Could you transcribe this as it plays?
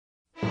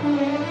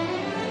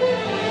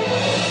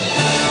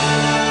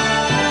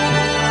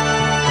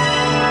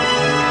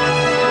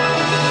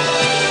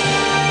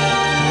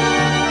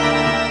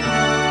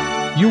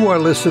are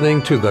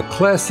listening to the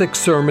Classic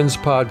Sermons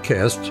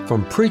podcast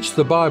from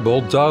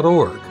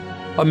PreachTheBible.org,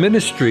 a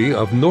ministry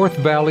of North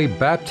Valley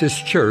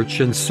Baptist Church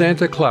in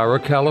Santa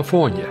Clara,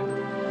 California.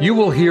 You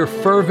will hear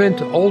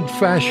fervent,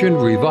 old-fashioned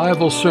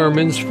revival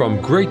sermons from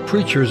great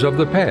preachers of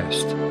the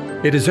past.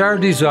 It is our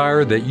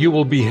desire that you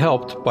will be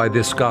helped by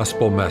this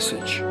gospel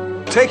message.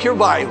 Take your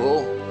Bible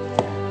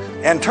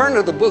and turn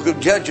to the book of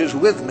Judges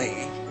with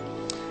me.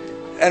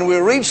 And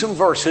we'll read some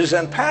verses.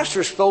 And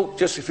Pastor spoke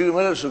just a few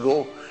minutes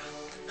ago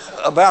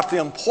about the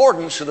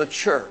importance of the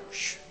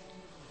church.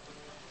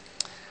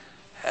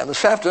 And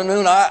this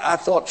afternoon I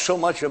thought so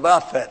much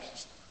about that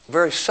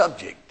very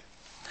subject.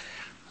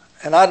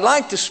 And I'd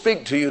like to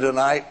speak to you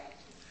tonight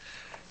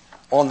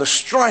on the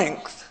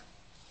strength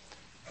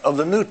of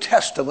the New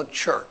Testament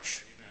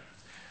church.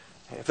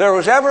 If there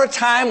was ever a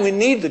time we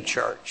need the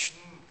church,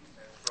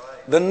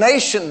 the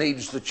nation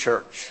needs the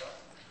church.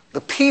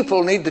 The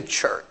people need the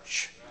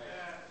church.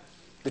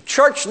 The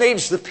church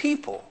needs the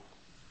people.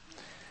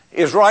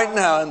 Is right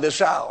now in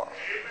this hour.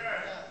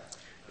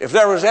 If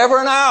there was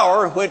ever an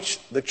hour in which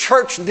the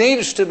church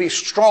needs to be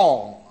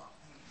strong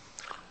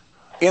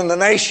in the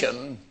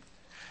nation,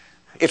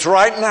 it's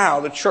right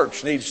now the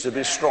church needs to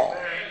be strong.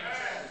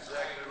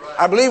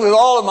 I believe with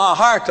all of my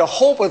heart the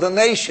hope of the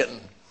nation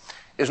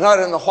is not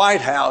in the White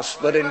House,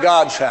 but in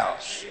God's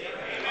house.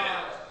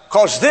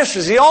 Because this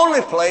is the only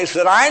place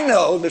that I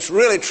know that's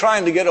really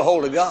trying to get a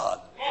hold of God.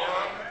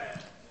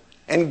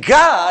 And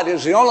God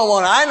is the only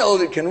one I know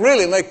that can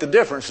really make the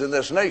difference in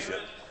this nation.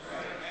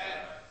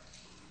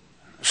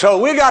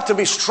 So we got to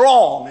be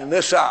strong in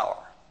this hour.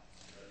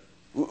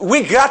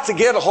 We got to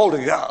get a hold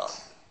of God.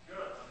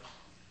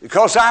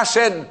 Because I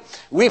said,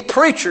 we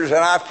preachers, and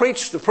I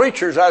preached to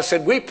preachers, I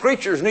said, we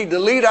preachers need to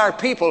lead our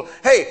people.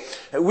 Hey,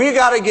 we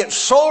got to get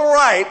so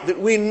right that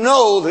we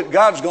know that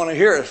God's going to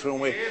hear us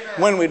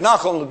when we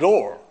knock on the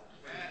door.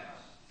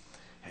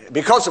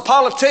 Because the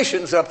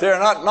politicians up there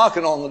are not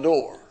knocking on the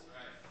door.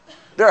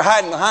 They're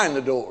hiding behind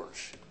the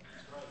doors.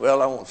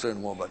 Well, I won't say any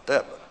more about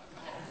that. But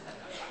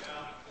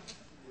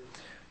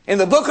in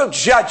the book of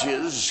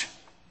Judges,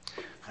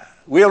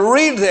 we'll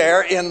read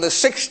there in the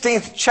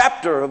 16th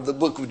chapter of the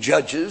book of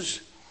Judges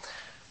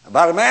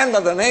about a man by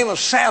the name of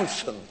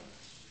Samson.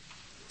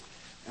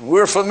 And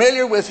we're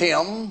familiar with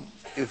him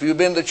if you've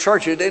been to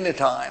church at any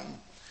time.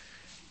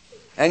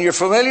 And you're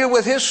familiar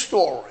with his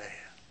story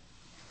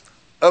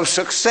of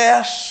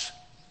success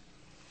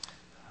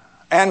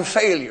and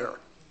failure.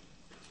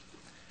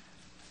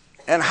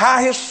 And how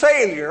his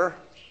failure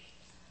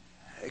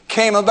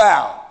came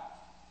about.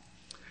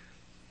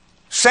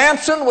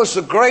 Samson was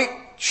the great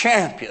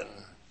champion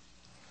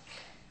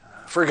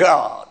for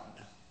God.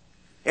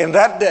 In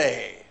that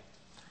day,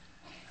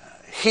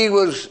 he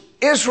was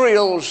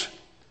Israel's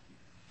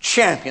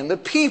champion, the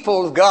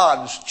people of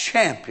God's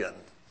champion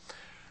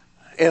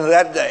in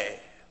that day.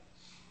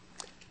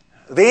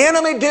 The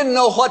enemy didn't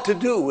know what to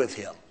do with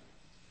him.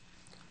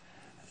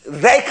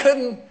 They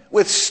couldn't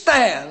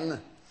withstand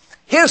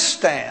his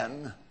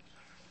stand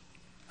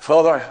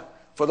for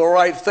the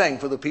right thing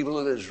for the people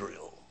of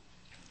Israel.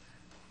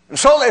 And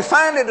so they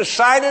finally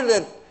decided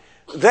that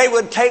they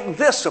would take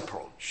this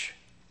approach,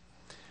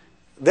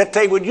 that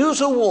they would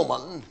use a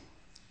woman,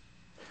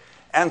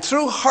 and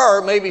through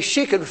her maybe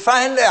she could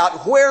find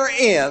out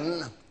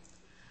wherein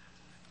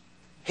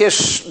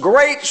his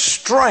great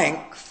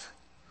strength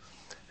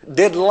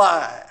did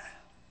lie.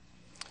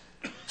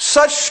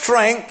 Such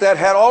strength that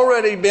had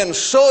already been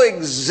so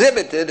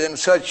exhibited in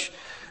such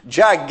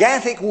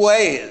gigantic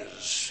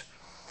ways.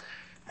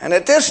 And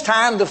at this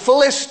time the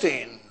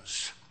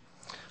Philistines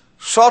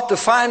sought to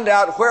find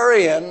out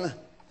wherein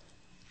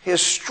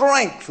his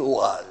strength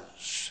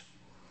was.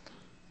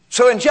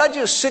 So in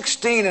Judges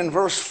 16 and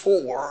verse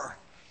 4,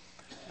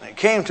 it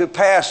came to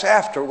pass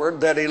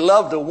afterward that he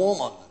loved a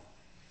woman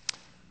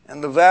in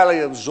the valley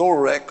of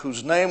Zorek,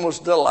 whose name was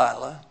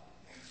Delilah.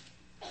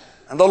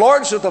 And the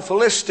lords of the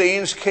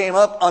Philistines came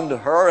up unto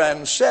her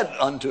and said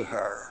unto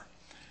her,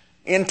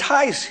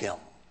 entice him,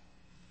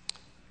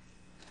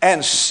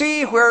 and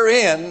see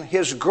wherein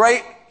his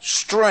great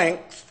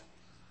strength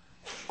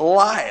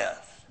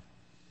lieth.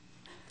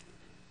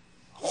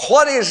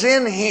 What is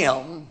in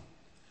him?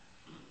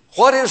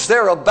 What is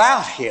there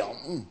about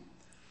him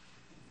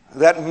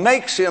that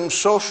makes him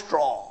so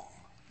strong?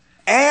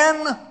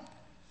 And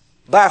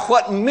by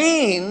what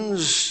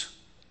means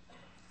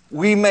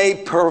we may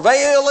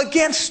prevail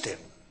against him,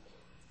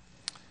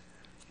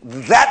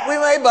 that we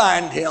may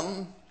bind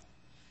him,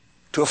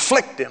 to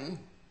afflict him,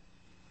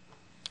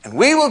 and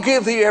we will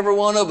give thee every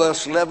one of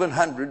us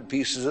 1,100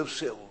 pieces of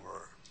silver.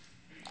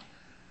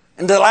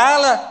 And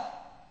Delilah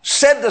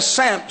said to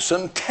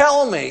Samson,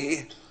 tell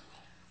me,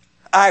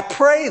 I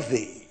pray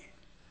thee,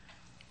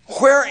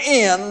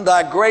 wherein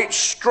thy great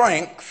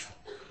strength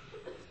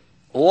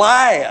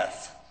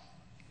lieth,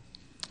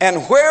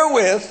 and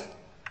wherewith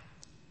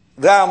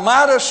thou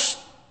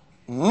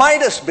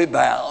mightest be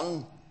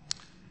bound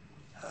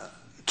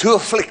to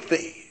afflict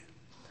thee.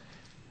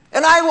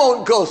 And I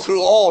won't go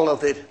through all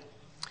of it.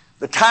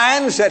 The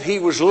times that he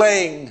was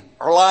lying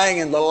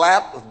in the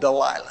lap of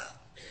Delilah.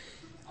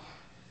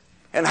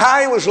 and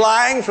how he was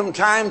lying from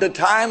time to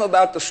time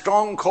about the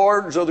strong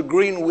cords or the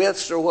green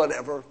withs or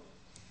whatever.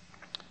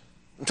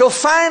 Until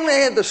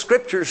finally the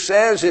scripture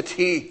says that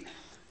he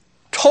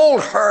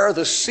told her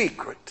the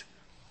secret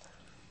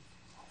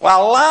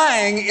while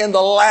lying in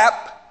the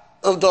lap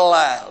of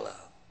Delilah.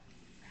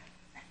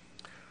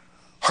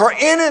 Her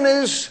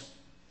enemies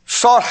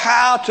sought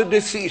how to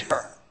defeat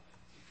her,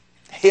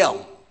 him.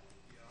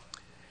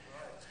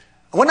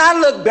 When I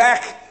look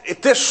back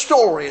at this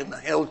story in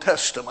the Old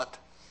Testament,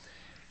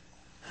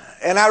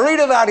 and I read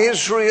about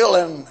Israel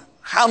and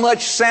how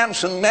much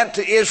Samson meant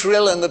to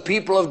Israel and the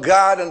people of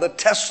God and the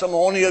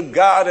testimony of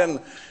God and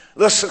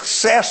the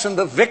success and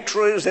the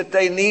victories that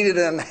they needed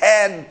and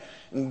had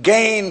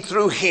gained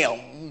through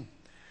him,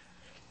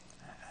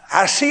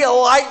 I see a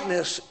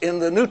likeness in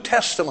the New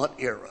Testament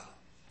era.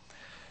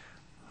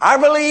 I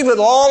believe with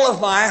all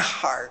of my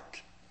heart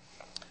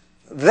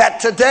that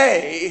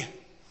today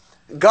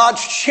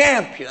God's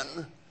champion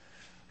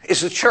is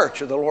the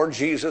church of the Lord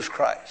Jesus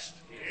Christ.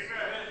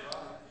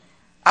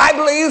 I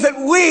believe that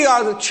we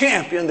are the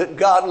champion that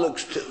God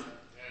looks to.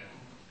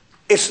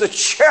 It's the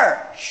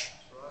church.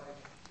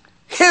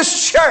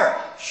 His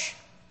church.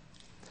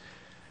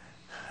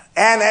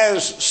 And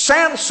as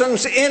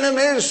Samson's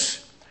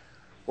enemies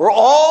were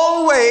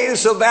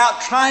always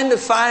about trying to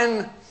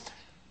find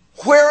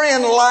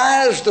wherein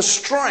lies the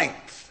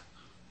strength,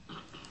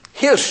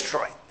 his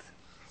strength,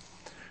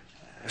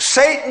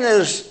 Satan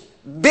is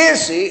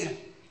busy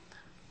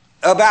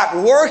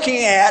about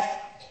working at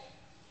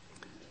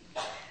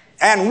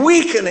and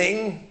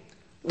weakening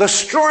the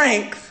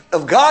strength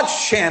of God's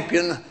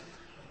champion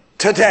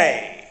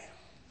today.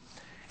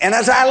 And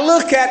as I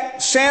look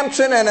at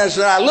Samson and as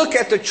I look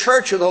at the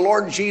church of the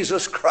Lord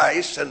Jesus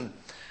Christ, and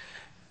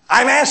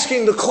I'm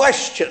asking the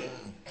question,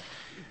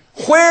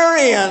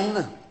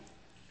 wherein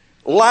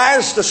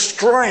lies the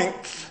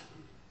strength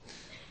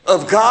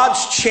of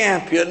God's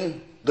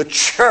champion, the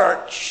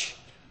church,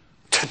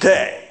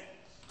 today?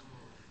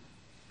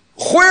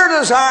 Where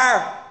does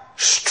our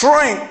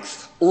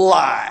strength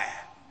lie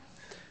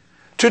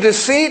to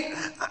defeat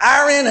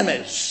our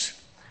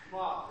enemies?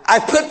 I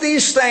put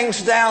these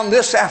things down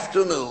this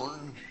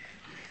afternoon.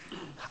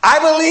 I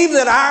believe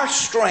that our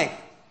strength,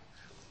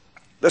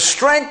 the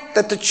strength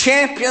that the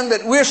champion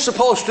that we're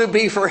supposed to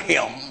be for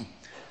him,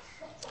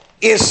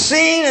 is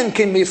seen and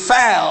can be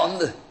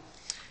found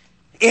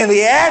in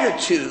the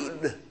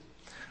attitude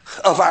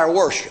of our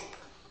worship.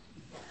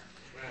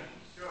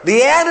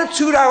 The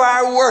attitude of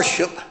our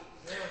worship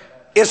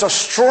is a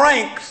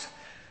strength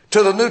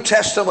to the New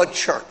Testament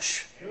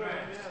church.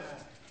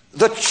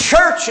 The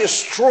church is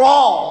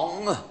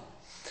strong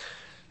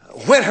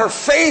when her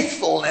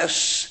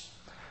faithfulness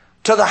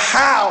to the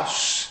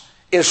house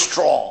is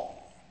strong.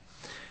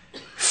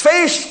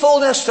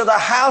 Faithfulness to the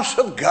house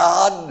of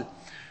God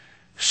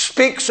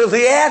speaks of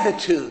the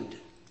attitude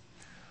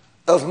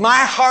of my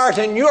heart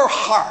and your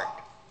heart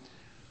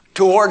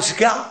towards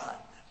God.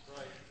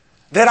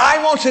 That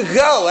I want to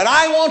go and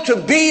I want to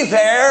be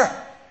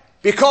there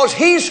because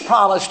He's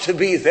promised to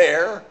be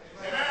there.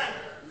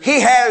 He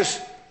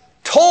has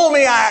told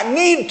me I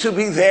need to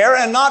be there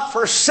and not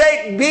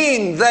forsake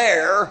being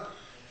there.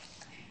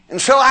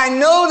 And so I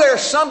know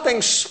there's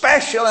something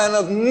special and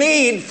of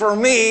need for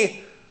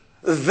me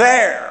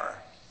there.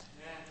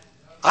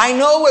 I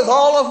know with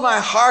all of my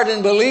heart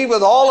and believe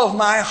with all of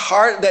my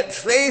heart that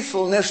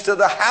faithfulness to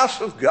the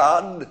house of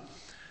God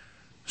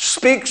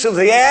speaks of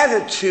the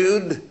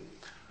attitude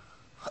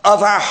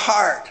of our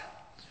heart.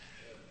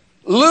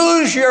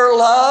 Lose your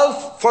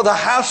love for the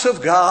house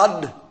of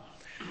God,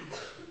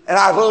 and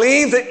I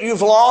believe that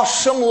you've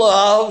lost some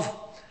love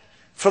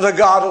for the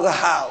God of the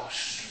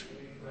house.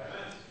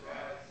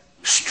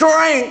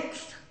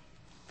 Strength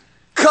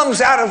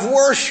comes out of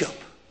worship,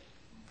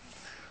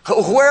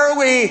 where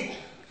we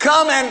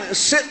come and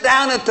sit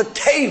down at the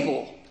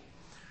table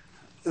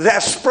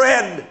that's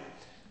spread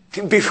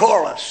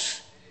before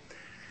us.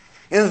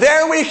 And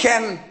there we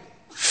can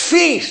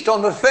feast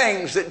on the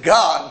things that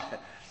God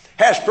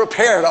has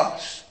prepared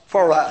us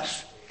for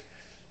us.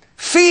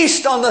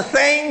 Feast on the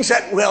things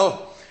that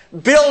will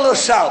build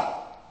us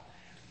up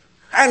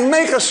and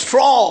make us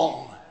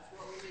strong,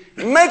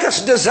 make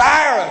us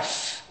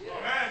desirous,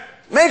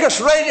 make us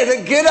ready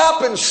to get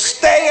up and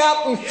stay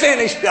up and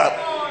finish up.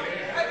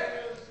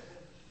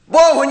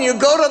 Boy, when you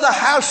go to the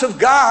house of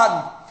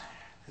God,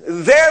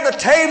 there the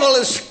table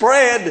is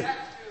spread,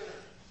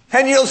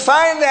 and you'll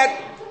find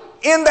that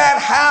in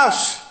that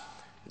house,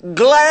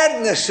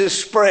 gladness is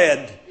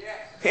spread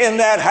in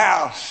that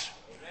house.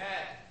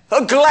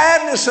 A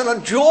gladness and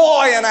a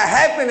joy and a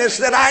happiness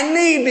that I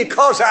need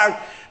because I've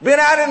been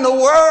out in the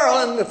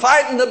world and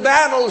fighting the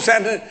battles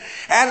and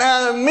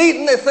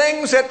meeting the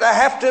things that I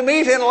have to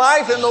meet in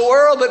life in the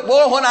world. But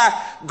boy, when I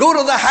go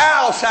to the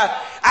house,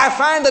 I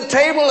find the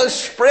table is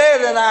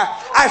spread and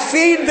I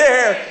feed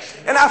there.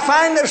 And I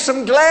find there's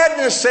some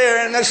gladness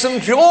there and there's some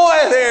joy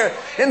there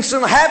and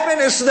some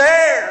happiness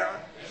there.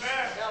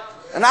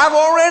 And I've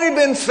already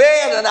been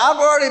fed and I've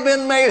already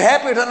been made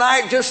happy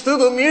tonight just through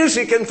the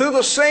music and through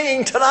the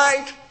singing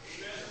tonight.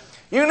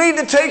 You need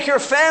to take your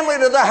family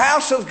to the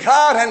house of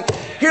God and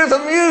hear the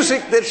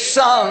music that's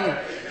sung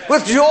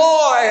with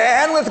joy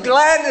and with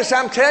gladness.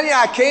 I'm telling you,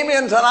 I came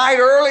in tonight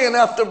early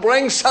enough to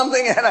bring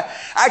something, and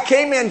I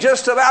came in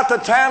just about the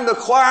time the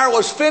choir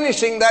was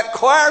finishing that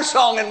choir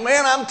song, and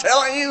man, I'm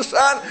telling you,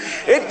 son,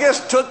 it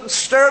just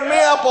stirred me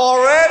up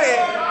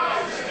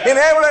already. And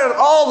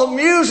all the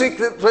music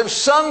that was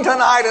sung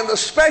tonight and the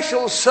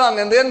specials sung,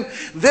 and then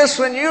this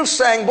when you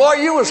sang, boy,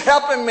 you was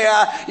helping me.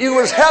 You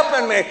was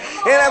helping me. And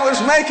it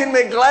was making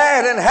me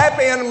glad and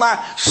happy in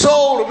my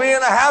soul to be in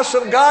the house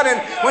of God.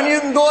 And when you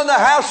can go in the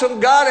house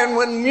of God and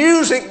when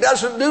music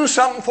doesn't do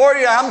something for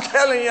you, I'm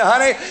telling you,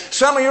 honey,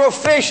 some of your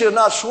fish are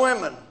not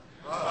swimming.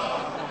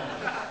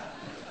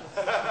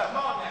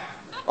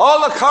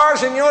 All the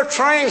cars in your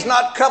train's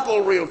not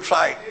coupled real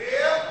tight.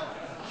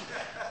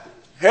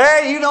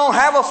 Hey, you don't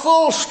have a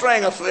full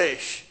string of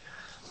fish.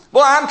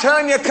 Boy, I'm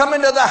telling you, come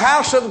into the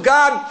house of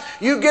God,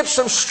 you get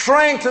some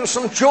strength and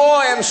some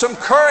joy and some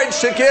courage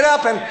to get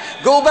up and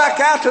go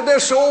back out to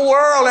this old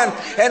world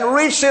and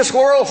reach this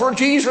world for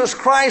Jesus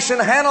Christ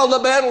and handle the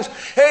battles.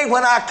 Hey,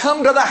 when I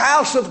come to the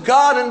house of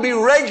God and be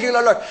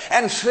regular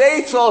and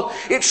faithful,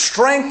 it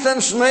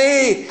strengthens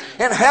me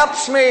and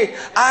helps me.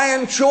 I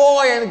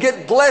enjoy and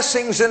get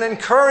blessings and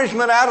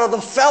encouragement out of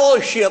the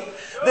fellowship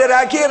that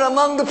I get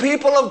among the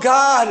people of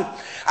God.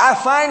 I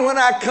find when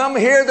I come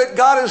here that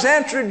God has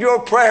answered your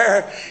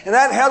prayer, and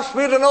that helps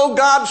me to know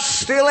God's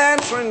still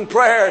answering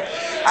prayer.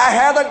 I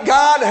have that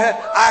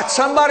God,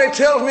 somebody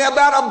tells me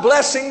about a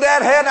blessing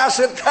that had, I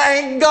said,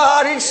 thank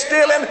God He's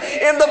still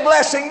in the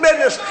blessing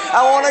business.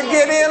 I want to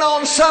get in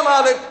on some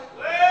of it.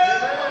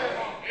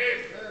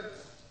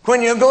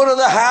 When you go to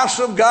the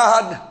house of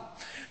God,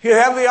 you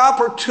have the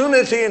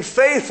opportunity and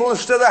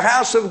faithfulness to the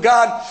house of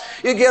God.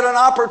 You get an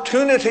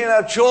opportunity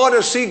and a joy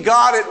to see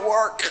God at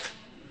work.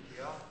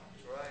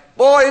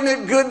 Boy, isn't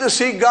it good to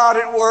see God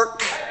at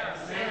work?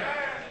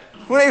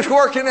 When He's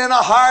working in the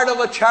heart of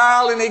a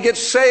child and he gets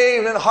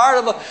saved, and the heart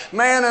of a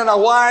man and a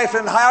wife,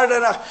 and heart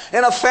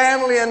in a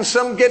family, and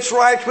some gets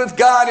right with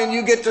God, and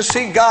you get to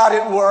see God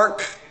at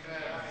work.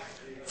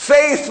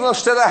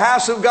 Faithfulness to the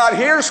house of God.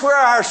 Here's where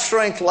our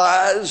strength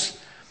lies.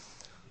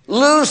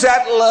 Lose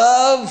that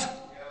love,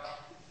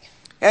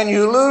 and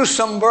you lose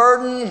some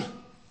burden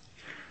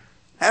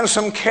and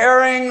some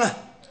caring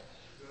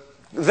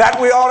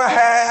that we ought to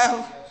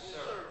have.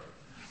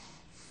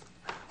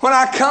 When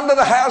I come to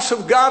the house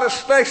of God,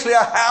 especially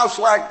a house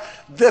like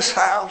this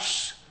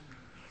house,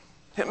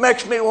 it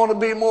makes me want to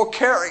be more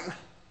caring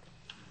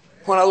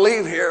when I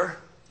leave here.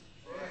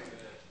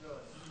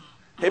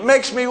 It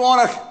makes me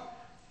want to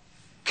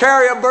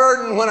carry a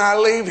burden when I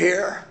leave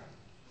here.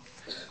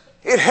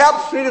 It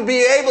helps me to be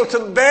able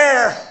to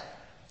bear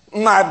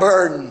my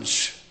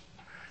burdens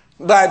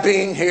by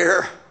being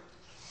here.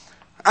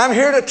 I'm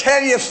here to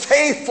tell you,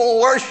 faithful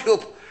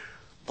worship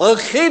will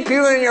keep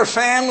you and your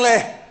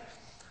family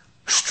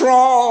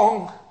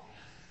strong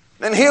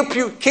and help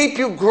you, keep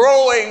you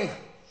growing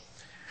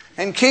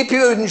and keep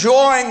you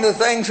enjoying the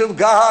things of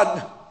God.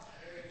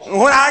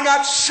 When I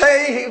got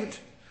saved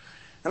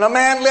and a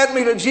man led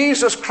me to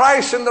Jesus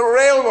Christ in the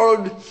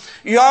railroad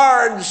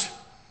yards,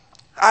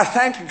 I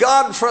thanked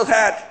God for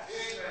that.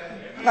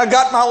 I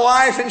got my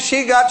wife and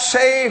she got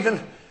saved,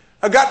 and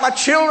I got my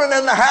children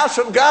in the house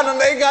of God and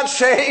they got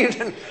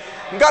saved, and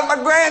got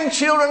my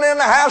grandchildren in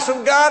the house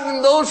of God,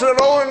 and those that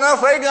are old enough,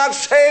 they got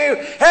saved.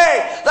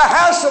 Hey, the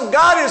house of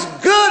God is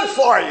good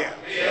for you.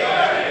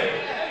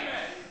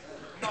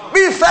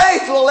 Be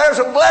faithful. There's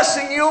a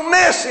blessing you'll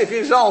miss if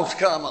you don't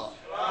come on.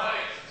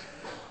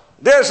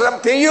 There's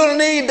something you'll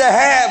need to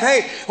have.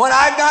 Hey, when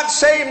I got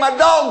saved, my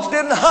dogs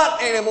didn't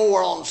hunt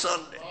anymore on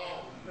Sunday.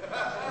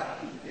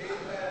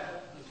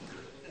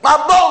 My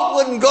boat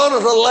wouldn't go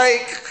to the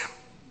lake.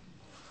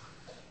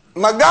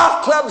 My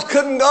golf clubs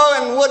couldn't go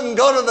and wouldn't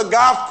go to the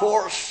golf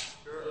course.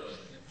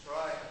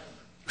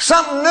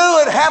 Something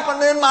new had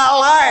happened in my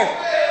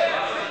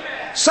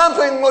life.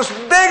 Something was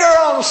bigger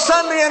on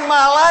Sunday in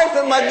my life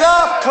than my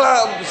golf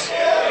clubs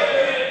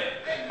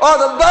or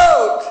the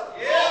boat.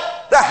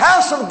 The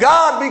house of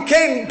God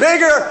became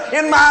bigger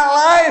in my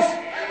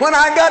life when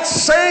I got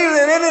saved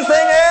than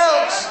anything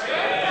else.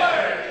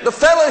 The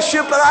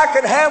fellowship that I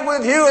could have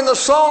with you and the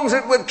songs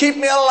that would keep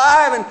me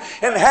alive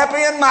and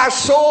happy in my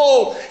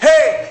soul.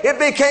 Hey, it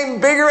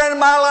became bigger in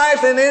my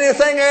life than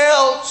anything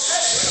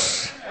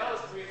else.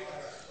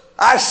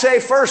 I say,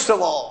 first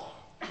of all,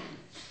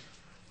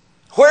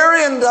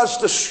 wherein does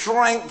the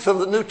strength of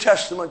the New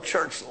Testament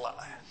church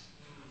lie?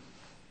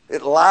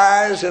 It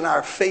lies in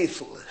our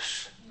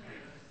faithfulness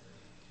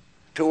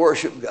to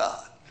worship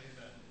God.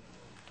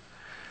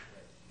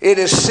 It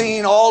is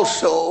seen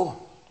also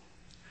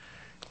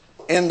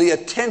in the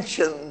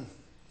attention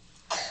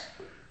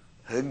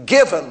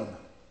given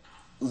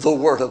the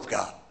Word of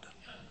God,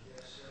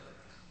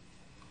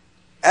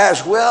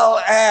 as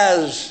well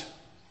as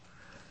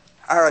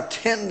our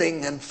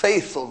attending and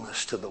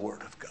faithfulness to the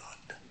Word of God.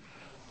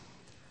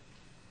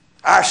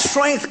 Our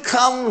strength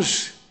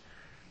comes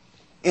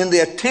in the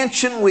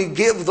attention we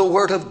give the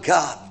Word of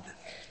God.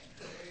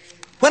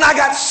 When I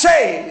got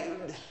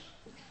saved,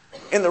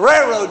 in the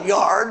railroad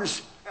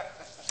yards.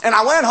 And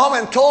I went home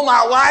and told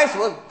my wife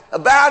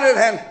about it,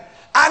 and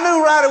I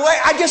knew right away,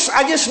 I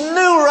just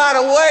knew right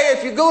away,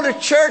 if you go to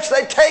church,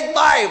 they take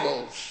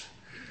Bibles.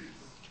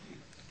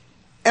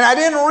 And I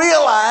didn't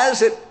realize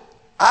that,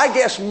 I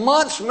guess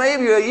months,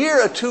 maybe a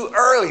year or two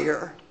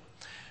earlier,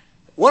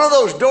 one of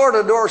those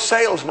door-to-door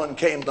salesmen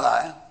came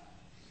by.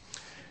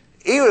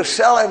 He was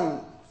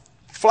selling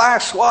fly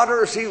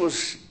swatters, he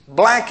was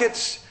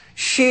blankets,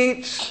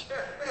 sheets,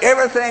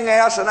 everything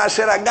else. And I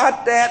said, I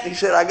got that. He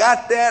said, I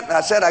got that. And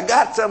I said, I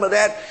got some of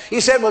that.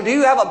 He said, well, do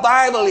you have a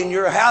Bible in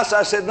your house?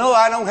 I said, no,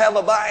 I don't have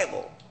a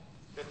Bible.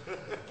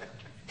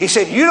 He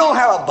said, you don't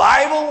have a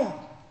Bible?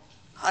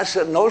 I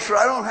said, no, sir,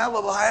 I don't have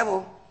a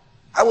Bible.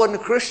 I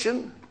wasn't a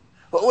Christian.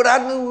 What would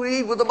I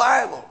read with a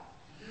Bible?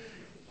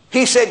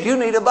 He said, you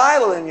need a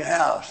Bible in your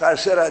house. I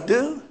said, I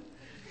do.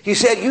 He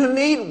said, you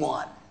need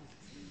one.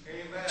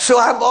 Amen. So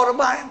I bought a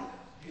Bible.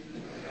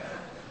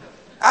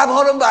 I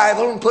bought a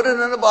Bible and put it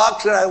in a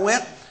box, and I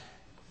went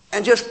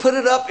and just put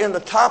it up in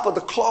the top of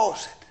the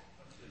closet.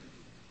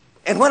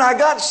 And when I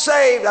got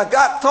saved,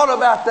 thought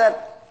about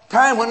that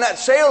time when that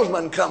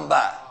salesman come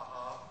by.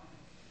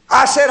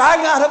 I said, I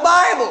got a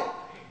Bible.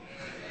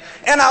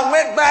 And I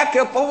went back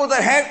up over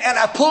the hand, and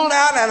I pulled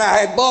out, and I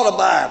had bought a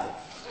Bible.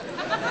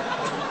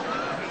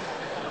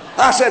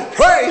 I said,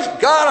 praise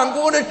God, I'm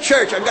going to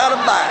church. I got a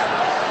Bible.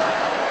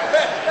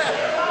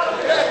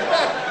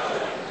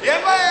 Yeah,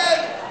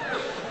 man.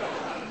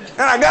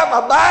 And I got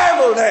my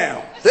Bible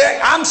down.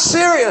 I'm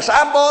serious.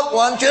 I bought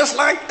one just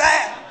like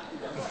that.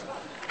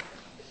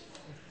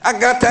 I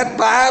got that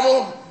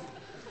Bible.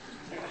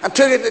 I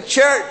took it to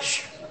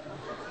church.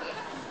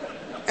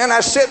 And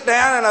I sit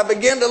down and I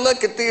begin to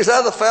look at these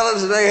other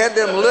fellas, and they had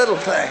them little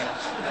things.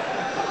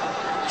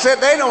 Said,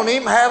 they don't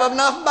even have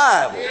enough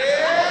Bible.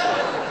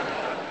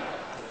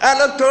 I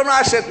looked at them and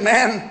I said,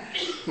 man,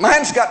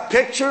 mine's got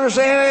pictures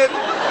in it.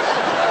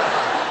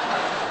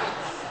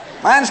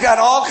 Mine's got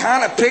all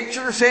kind of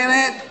pictures in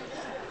it.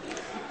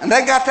 And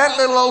they got that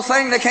little old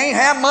thing, they can't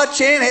have much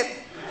in it.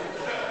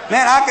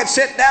 Man, I could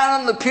sit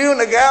down on the pew, and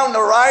the guy on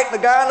the right and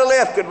the guy on the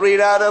left could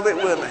read out of it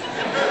with me.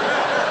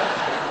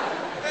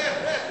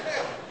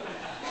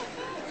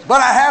 But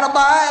I had a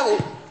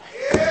Bible.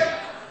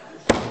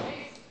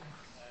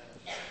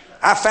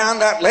 I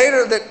found out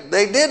later that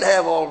they did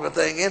have all the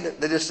thing in it.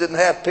 They just didn't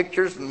have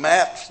pictures and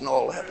maps and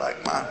all that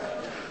like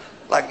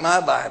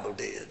my Bible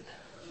did.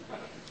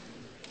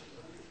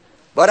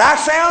 But I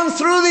found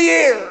through the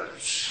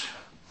years,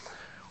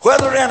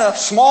 whether in a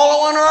smaller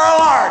one or a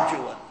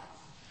larger one,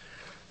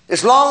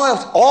 as long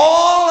as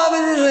all of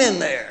it is in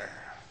there,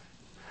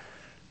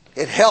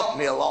 it helped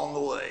me along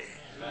the way.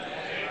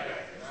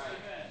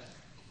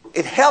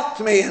 It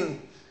helped me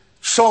in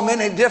so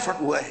many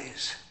different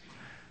ways.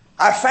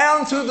 I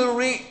found through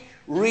the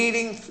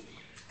reading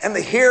and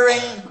the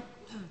hearing,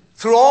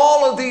 through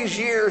all of these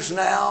years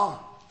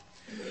now,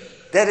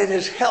 that it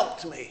has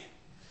helped me.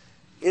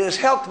 It has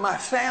helped my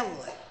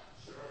family.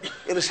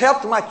 It has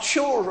helped my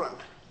children.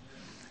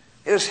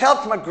 It has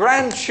helped my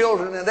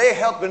grandchildren, and they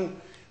helping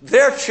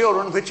their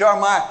children, which are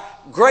my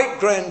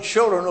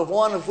great-grandchildren, of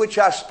one of which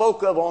I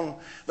spoke of on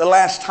the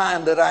last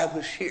time that I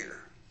was here.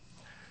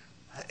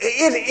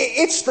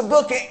 It's the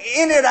book.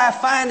 In it I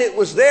find it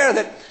was there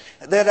that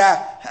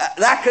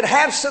I could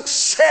have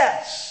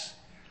success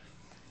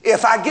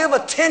if I give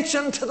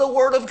attention to the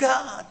Word of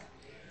God.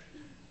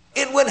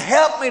 It would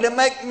help me to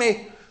make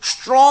me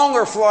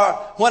stronger. For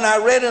when I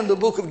read in the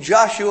book of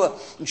Joshua,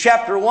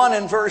 chapter 1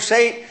 and verse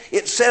 8,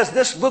 it says,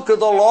 this book of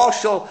the law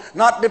shall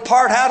not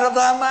depart out of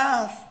thy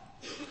mouth,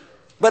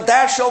 but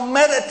thou shalt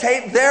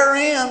meditate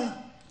therein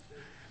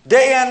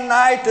day and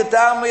night, that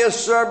thou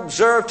mayest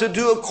observe to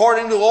do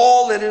according to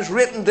all that is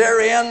written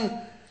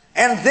therein.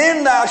 And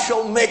then thou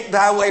shalt make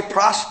thy way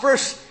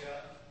prosperous,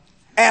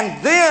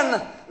 and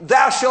then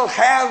thou shalt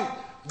have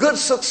good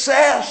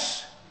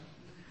success.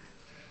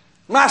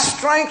 My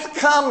strength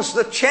comes,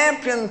 the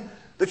champion,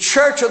 the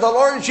church of the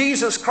Lord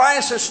Jesus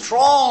Christ is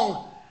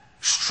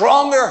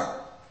stronger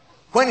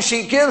when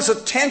she gives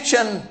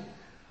attention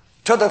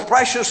to the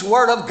precious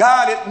Word of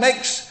God. It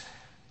makes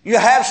you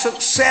have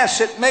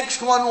success. It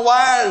makes one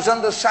wise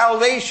unto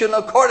salvation,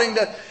 according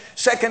to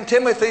 2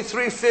 Timothy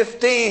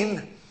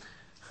 3:15.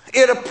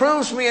 It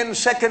approves me in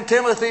 2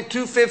 Timothy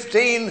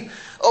 2:15,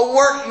 a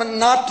workman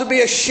not to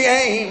be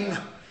ashamed.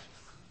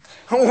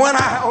 When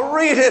I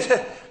read it,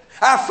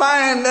 I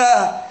find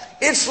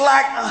it's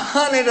like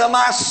honey to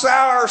my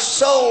sour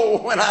soul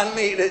when I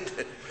need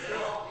it.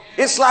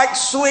 It's like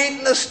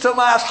sweetness to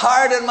my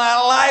heart and my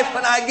life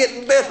when I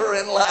get bitter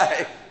in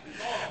life.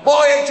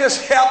 Boy, it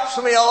just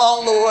helps me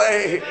along the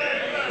way.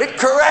 It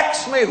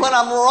corrects me when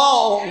I'm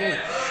wrong.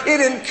 It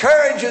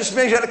encourages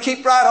me to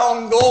keep right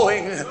on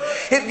going.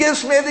 It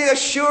gives me the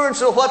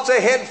assurance of what's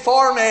ahead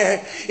for me.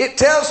 It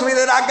tells me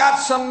that I got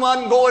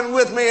someone going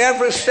with me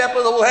every step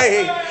of the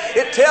way.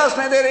 It tells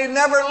me that He'd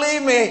never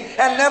leave me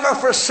and never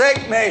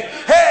forsake me.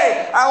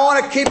 Hey, I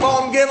want to keep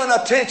on giving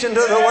attention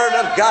to the Word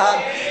of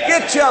God.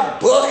 Get your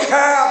book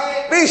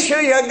out. Be sure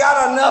you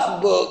got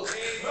enough book.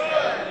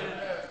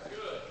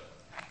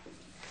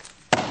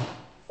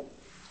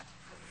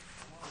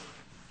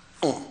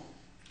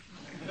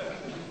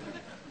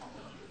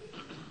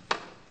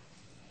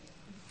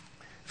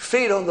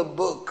 feed on the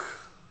book.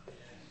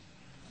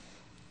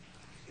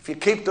 If you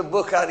keep the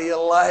book out of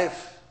your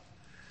life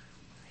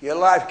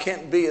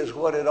can't be as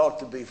what it ought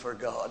to be for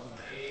God.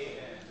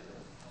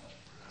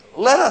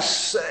 Let us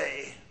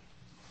say,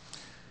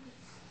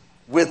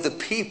 with the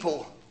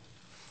people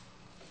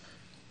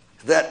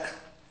that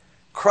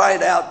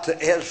cried out to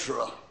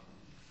Ezra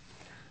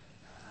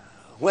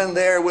when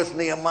they're with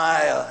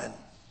Nehemiah and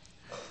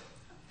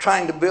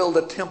trying to build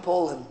a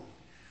temple and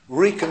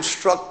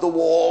reconstruct the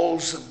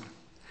walls. And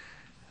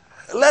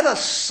let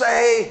us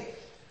say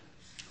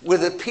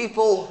with the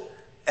people,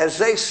 as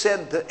they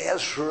said to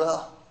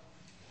Ezra,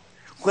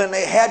 when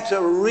they had to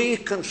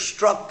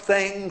reconstruct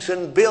things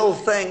and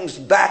build things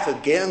back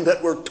again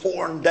that were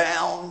torn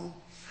down,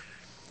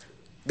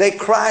 they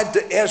cried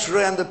to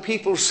Ezra, and the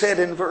people said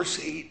in verse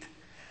 8,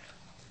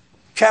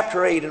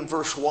 chapter 8 and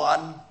verse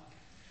 1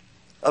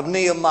 of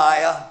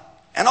Nehemiah,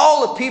 and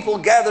all the people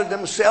gathered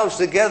themselves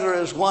together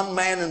as one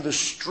man in the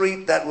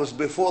street that was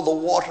before the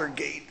water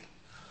gate.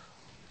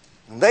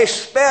 And they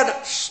spake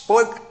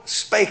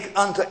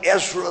unto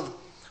Ezra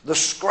the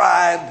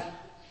scribe,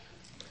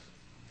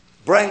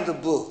 bring the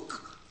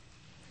book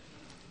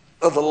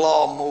of the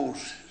law of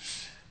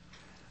Moses.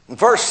 In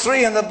verse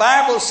 3 in the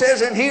Bible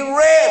says, and he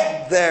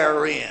read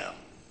therein.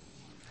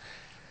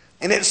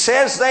 And it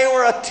says they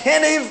were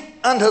attentive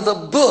unto the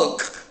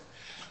book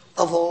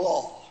of the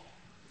law.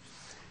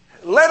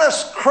 Let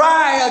us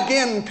cry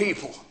again,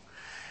 people,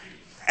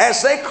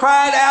 as they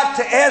cried out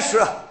to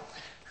Ezra,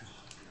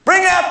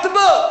 bring out the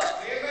book.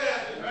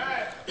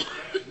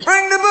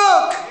 Bring the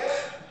book.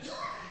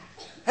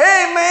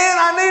 Hey man,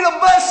 I need a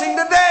blessing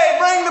today.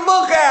 Bring the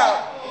book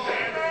out.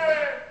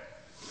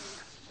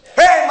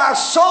 Hey, my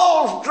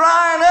soul's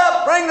drying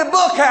up. Bring the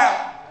book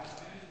out.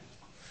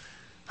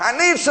 I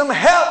need some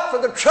help for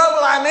the trouble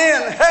I'm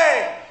in.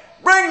 Hey,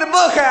 bring the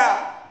book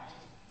out.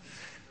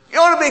 You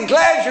ought to be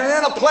glad you're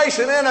in a place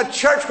and in a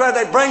church where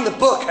they bring the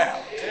book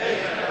out.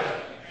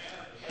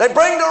 They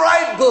bring the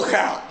right book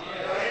out.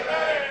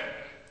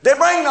 They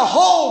bring the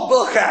whole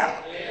book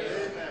out.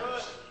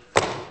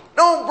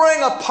 Don't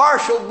bring a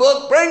partial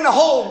book. Bring the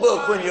whole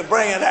book when you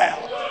bring it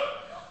out.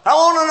 I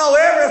want to know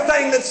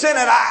everything that's in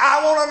it. I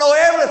want to know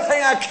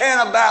everything I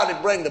can about it.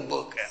 Bring the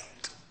book out.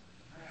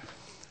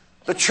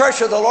 The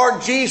church of the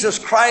Lord Jesus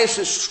Christ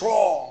is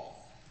strong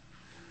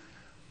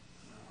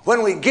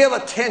when we give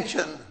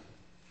attention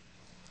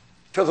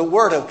to the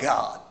Word of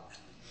God,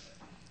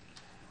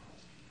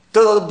 to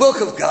the book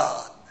of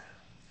God.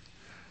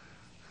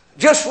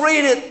 Just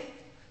read it.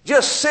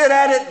 Just sit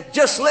at it.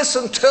 Just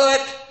listen to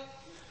it.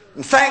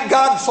 And thank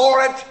God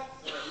for it.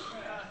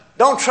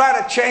 Don't try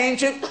to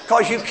change it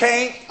because you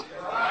can't.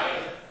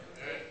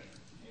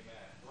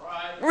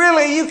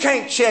 Really, you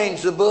can't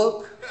change the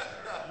book.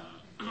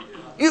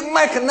 You can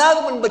make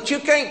another one, but you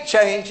can't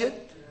change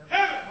it.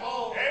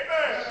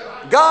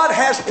 God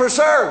has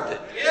preserved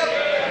it.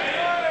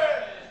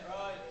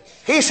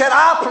 He said,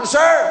 I'll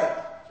preserve it.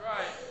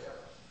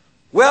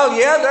 Well,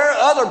 yeah, there are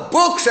other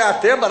books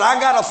out there, but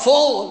I got a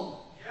full one.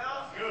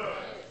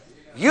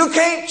 You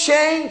can't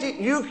change it.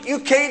 You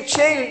can't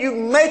change it. You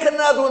can make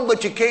another one,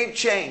 but you can't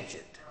change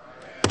it.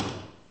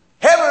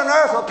 Heaven and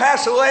earth will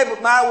pass away,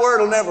 but my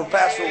word will never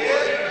pass away.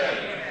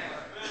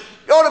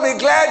 You ought to be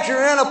glad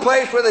you're in a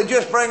place where they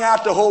just bring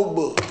out the whole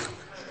book.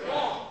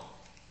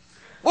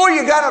 Boy,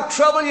 you got a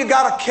trouble, you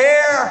got a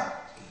care.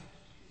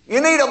 You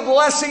need a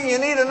blessing, you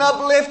need an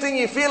uplifting.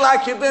 You feel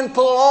like you've been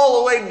pulled all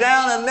the way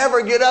down and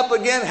never get up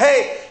again.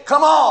 Hey,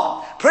 come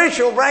on.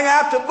 Preacher will bring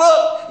out the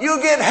book. You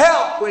get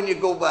help when you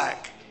go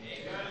back.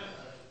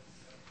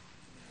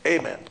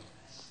 Amen.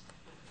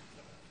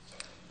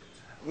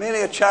 Many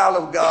a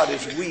child of God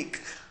is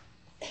weak,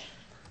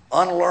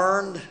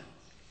 unlearned,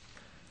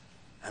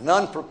 and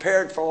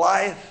unprepared for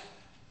life,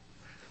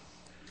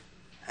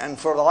 and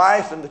for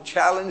life and the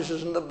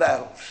challenges and the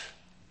battles,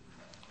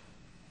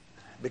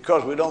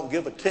 because we don't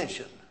give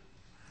attention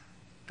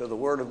to the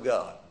Word of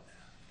God.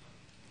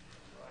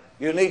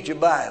 You need your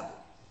Bible.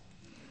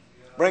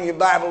 Bring your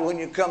Bible when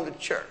you come to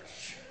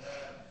church.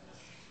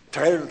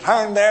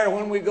 Turn there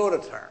when we go to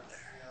turn.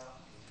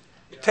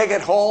 Take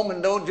it home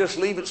and don't just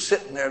leave it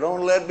sitting there.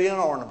 Don't let it be an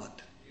ornament.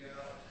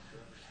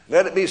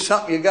 Let it be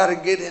something you got to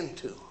get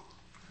into.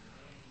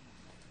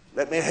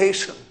 Let me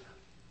hasten.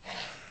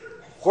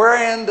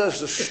 Wherein does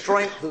the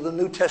strength of the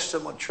New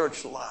Testament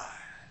church lie?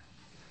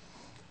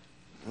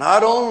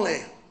 Not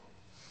only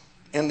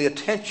in the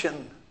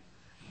attention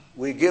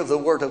we give the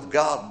Word of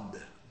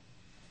God,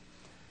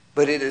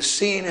 but it is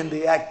seen in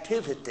the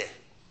activity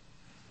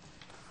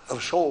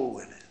of soul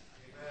winning.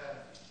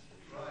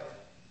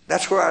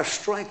 That's where our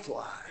strength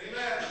lies.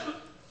 Amen.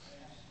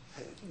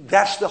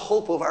 That's the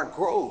hope of our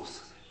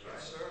growth.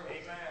 Yes, sir.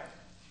 Amen.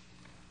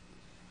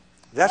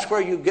 That's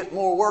where you get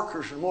more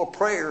workers and more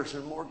prayers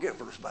and more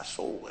givers, by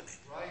soul winning.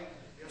 Right.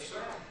 Yes,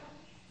 sir.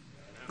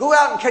 Go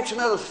out and catch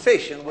another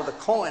fishing with a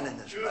coin in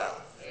his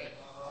mouth.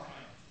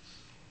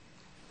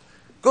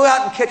 Go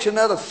out and catch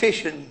another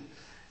fishing.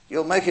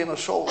 You'll make him a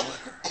soul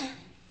winner.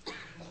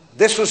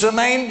 This was the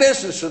main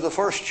business of the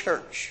first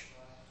church.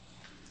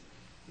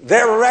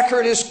 Their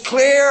record is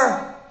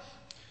clear.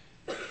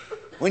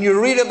 When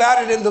you read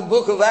about it in the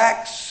book of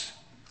Acts,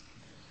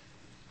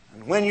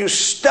 and when you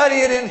study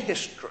it in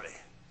history,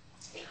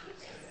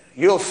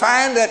 you'll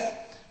find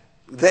that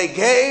they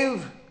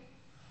gave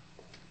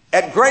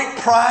at great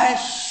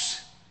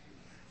price.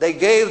 They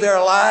gave their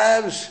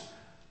lives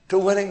to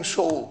winning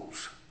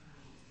souls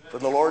for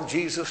the Lord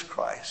Jesus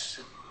Christ.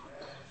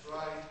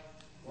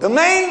 The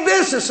main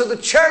business of the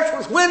church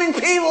was winning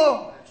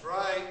people. That's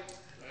right.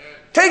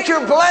 Take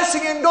your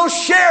blessing and go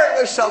share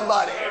it with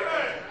somebody.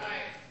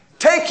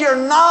 Take your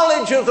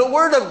knowledge of the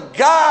Word of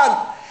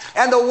God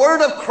and the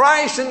Word of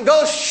Christ and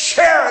go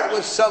share it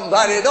with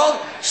somebody.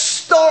 Don't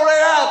store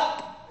it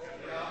up.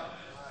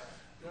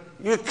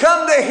 You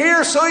come to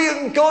here so you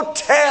can go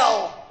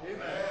tell.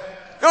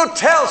 Go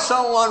tell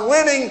someone.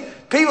 Winning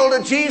people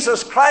to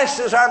Jesus Christ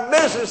is our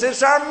business.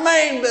 It's our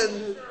main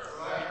business.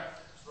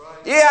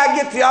 Yeah,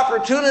 I get the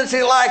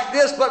opportunity like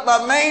this, but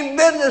my main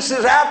business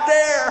is out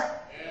there.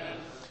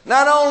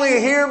 Not only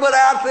here, but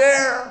out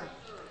there.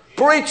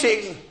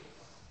 Preaching.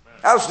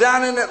 I was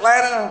down in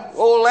Atlanta,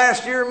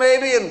 last year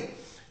maybe, and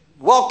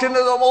walked into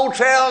the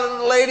motel,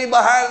 and the lady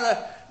behind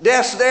the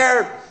desk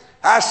there,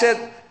 I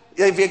said,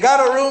 "Have you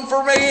got a room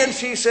for me?" And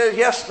she said,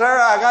 "Yes, sir,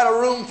 I got a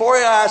room for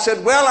you." I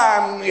said, "Well,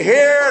 I'm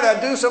here to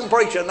do some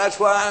preaching. That's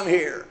why I'm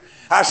here."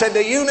 I said,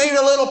 "Do you need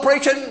a little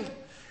preaching?"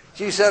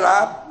 She said,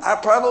 I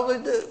probably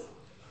do."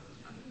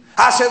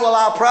 I said, "Well,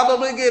 I'll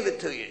probably give it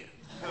to you."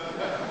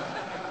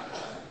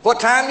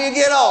 "What time do you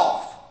get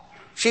off?"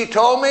 She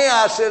told me.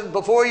 I said,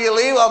 "Before you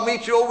leave, I'll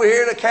meet you over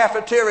here in the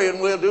cafeteria and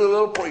we'll do a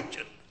little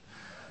preaching."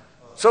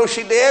 So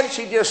she did.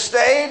 She just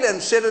stayed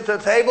and sat at the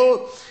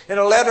table and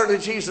a letter to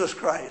Jesus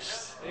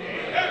Christ.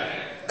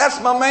 Amen. That's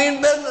my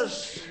main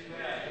business.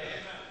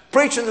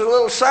 Preaching's a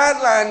little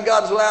sideline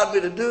God's allowed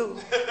me to do.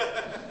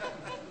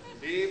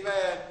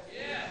 Amen.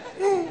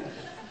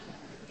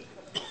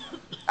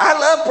 I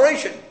love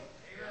preaching.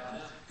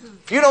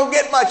 If you don't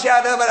get much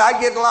out of it, I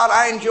get a lot.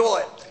 I enjoy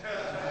it.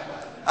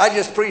 I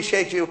just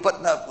appreciate you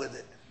putting up with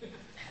it.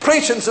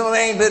 Preaching's the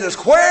main business.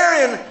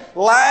 Wherein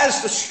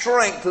lies the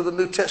strength of the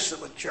New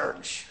Testament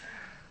church?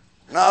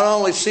 Not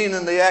only seen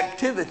in the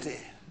activity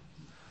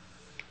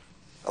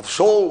of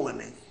soul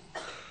winning,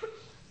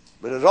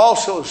 but it's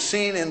also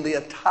seen in the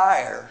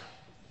attire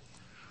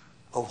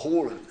of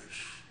holiness.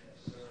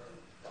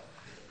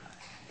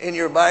 In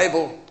your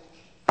Bible,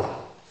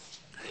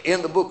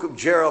 in the book of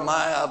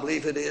Jeremiah, I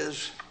believe it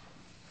is,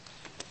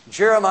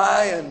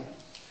 Jeremiah in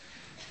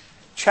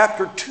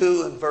chapter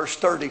 2 and verse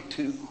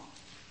 32.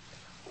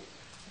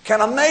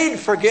 "Can a maid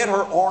forget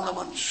her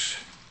ornaments,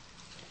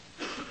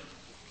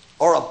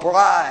 or a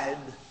bride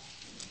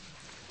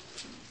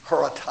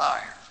her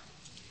attire?"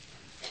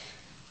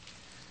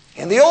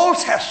 In the Old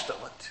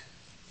Testament,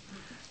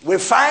 we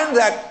find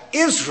that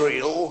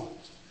Israel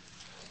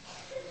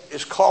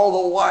is called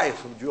the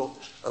wife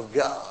of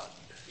God.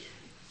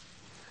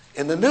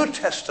 In the New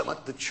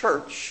Testament, the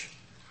church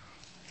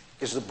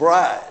is the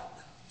bride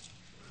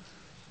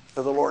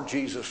of the Lord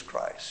Jesus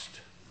Christ.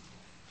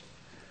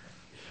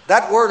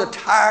 That word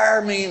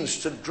attire means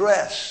to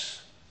dress,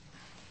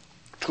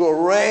 to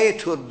array,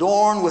 to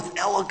adorn with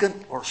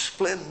elegant or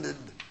splendid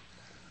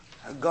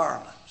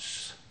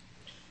garments.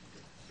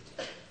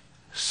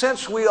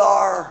 Since we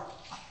are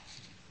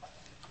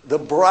the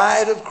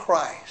bride of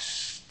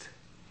Christ,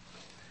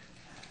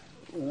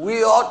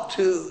 we ought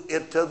to,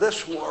 into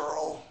this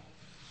world,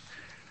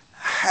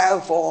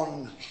 have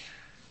on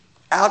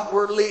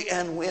outwardly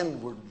and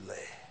inwardly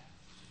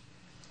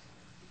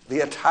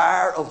the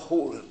attire of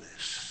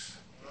holiness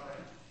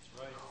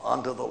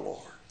unto the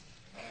Lord.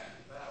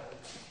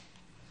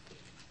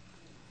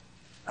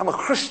 I'm a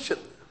Christian.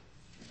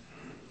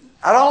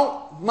 I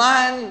don't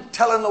mind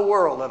telling the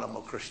world that I'm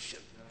a Christian.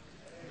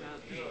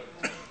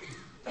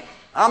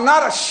 I'm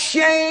not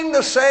ashamed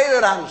to say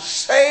that I'm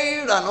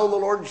saved. I know the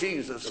Lord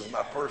Jesus is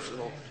my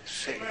personal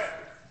Savior.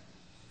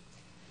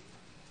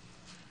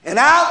 And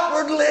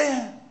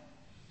outwardly,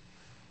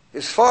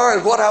 as far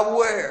as what I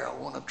wear, I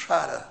want to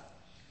try to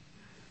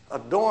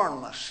adorn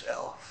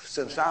myself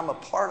since I'm a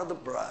part of the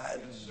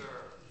bride. Yes, sir.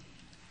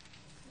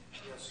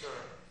 Yes, sir.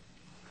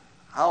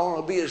 I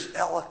want to be as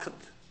eloquent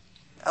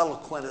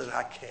as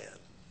I can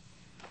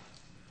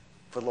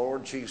for the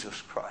Lord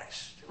Jesus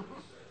Christ.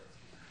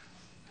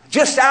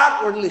 Just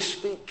outwardly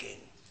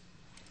speaking,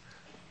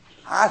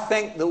 I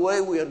think the way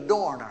we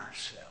adorn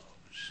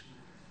ourselves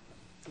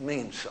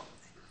means something.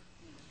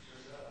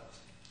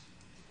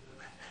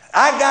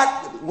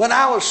 When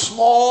I was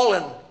small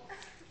and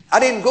I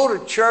didn't go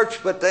to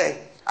church, but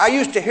I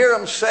used to hear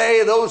them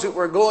say, those that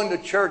were going to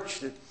church,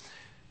 that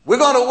we're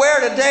going to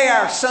wear today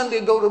our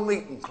Sunday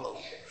go-to-meeting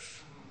clothes.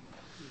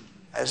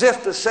 As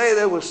if to say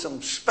there was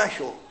some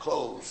special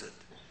clothes that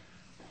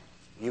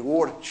you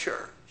wore to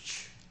church.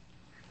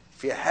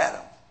 If you had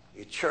them,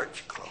 your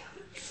church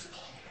clothes.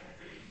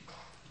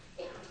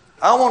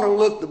 I want to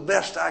look the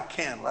best I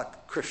can like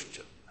a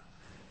Christian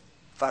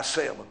if I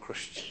say I'm a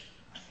Christian.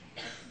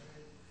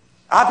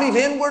 I believe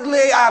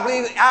inwardly, I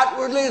believe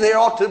outwardly, there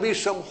ought to be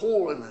some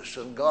holiness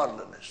and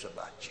godliness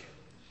about you.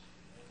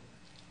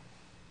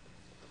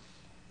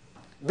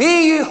 Be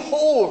ye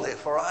holy,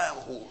 for I am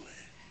holy.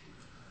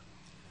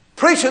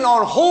 Preaching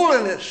on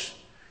holiness,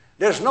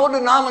 there's no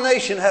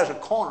denomination has a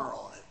corner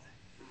on it.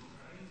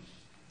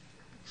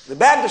 The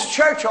Baptist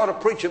church ought to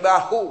preach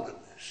about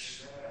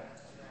holiness.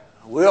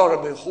 We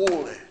ought to be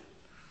holy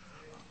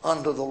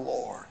unto the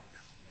Lord.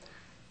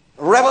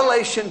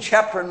 Revelation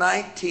chapter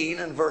 19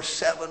 and verse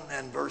 7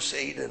 and verse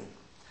 8. And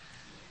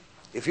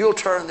if you'll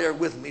turn there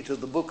with me to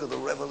the book of the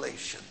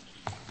Revelation,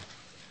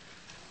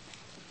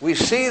 we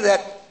see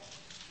that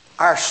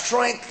our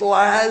strength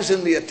lies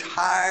in the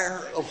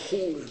attire of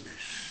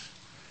holiness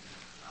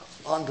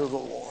unto the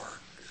Lord.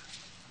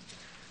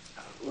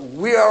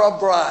 We are a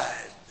bride.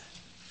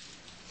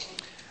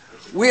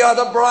 We are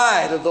the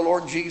bride of the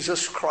Lord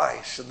Jesus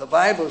Christ. And the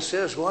Bible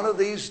says one of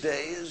these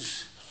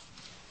days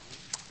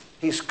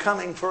He's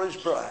coming for His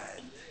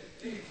bride.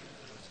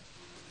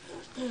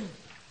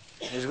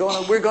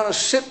 We're going to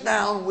sit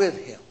down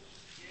with Him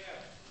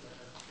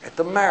at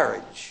the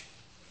marriage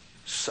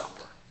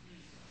supper.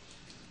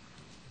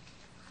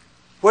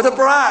 We're the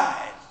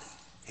bride,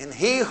 and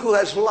He who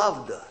has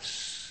loved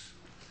us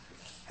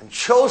and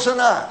chosen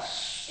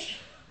us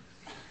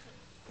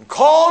and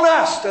called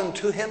us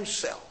unto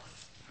Himself.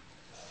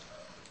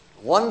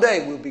 One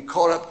day we'll be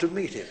caught up to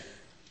meet Him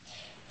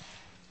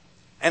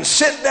and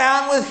sit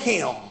down with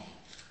Him.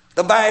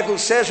 The Bible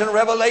says in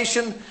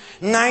Revelation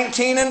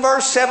 19 and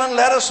verse 7,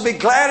 let us be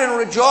glad and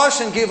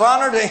rejoice and give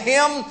honor to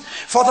Him,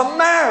 for the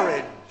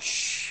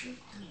marriage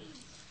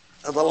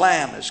of the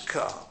Lamb is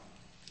come.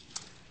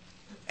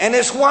 And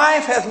His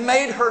wife hath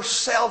made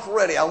herself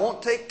ready. I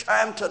won't take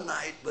time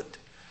tonight, but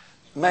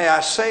may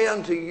I say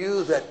unto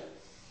you that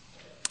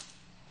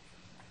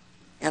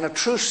in a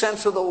true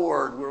sense of the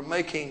word, we're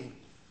making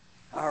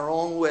our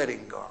own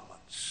wedding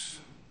garments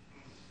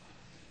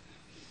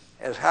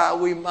as how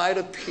we might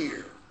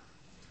appear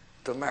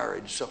to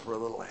marriage supper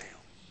of the Lamb.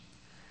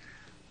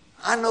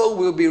 I know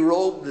we'll be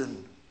robed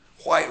in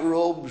white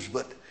robes,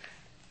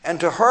 and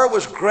to her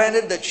was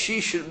granted that she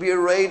should be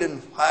arrayed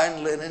in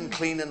fine linen,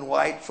 clean and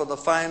white, for the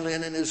fine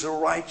linen is the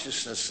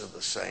righteousness of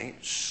the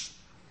saints.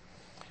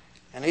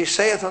 And He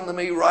saith unto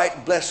me,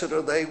 right blessed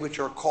are they which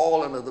are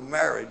called unto the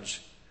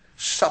marriage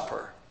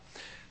supper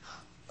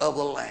of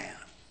the Lamb.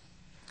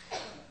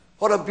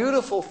 What a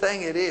beautiful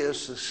thing it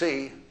is to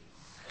see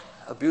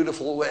a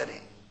beautiful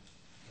wedding.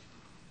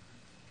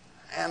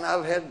 And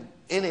I've had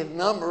any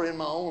number in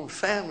my own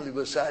family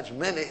besides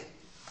many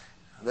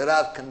that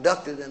I've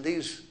conducted in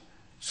these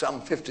some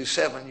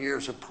 57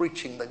 years of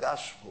preaching the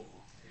gospel.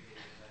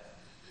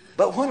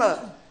 But when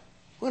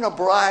a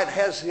bride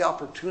has the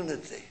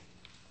opportunity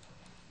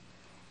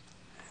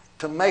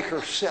to make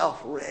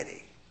herself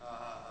ready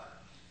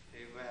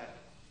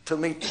to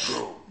meet the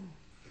groom.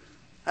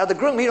 Now the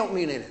groom, he don't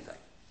mean anything.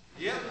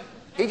 Yep.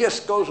 He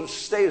just goes and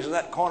stays in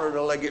that corner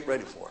till they get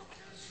ready for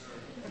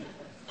it.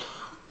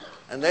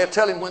 And they'll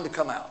tell him when to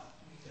come out.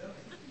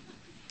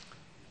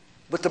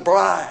 But the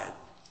bride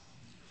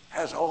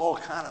has all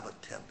kind of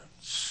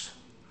attendants.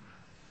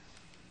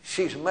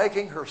 She's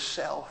making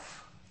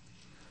herself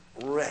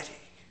ready.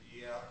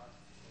 Yeah.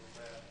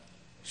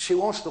 She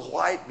wants the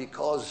white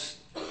because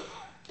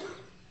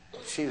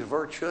she's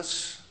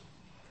virtuous.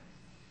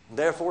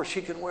 Therefore,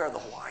 she can wear the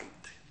white.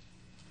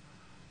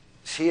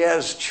 She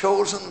has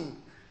chosen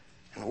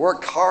and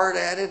worked hard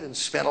at it and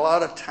spent a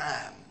lot of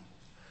time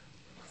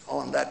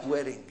on that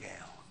wedding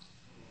gown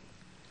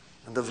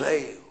and the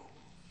veil.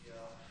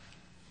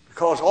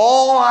 Because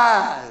all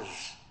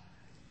eyes,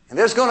 and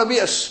there's going to be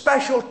a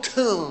special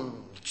tune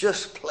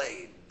just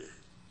played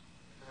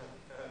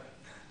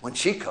when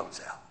she comes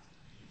out.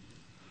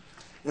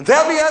 And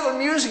there'll be other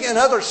music and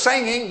other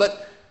singing,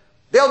 but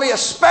there'll be a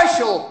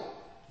special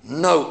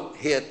note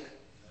hit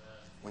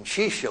when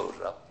she shows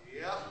up.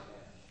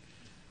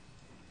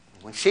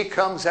 When she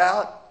comes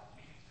out,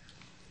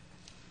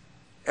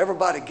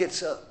 everybody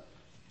gets up.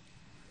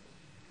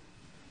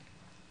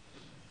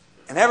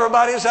 And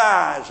everybody's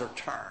eyes are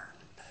turned.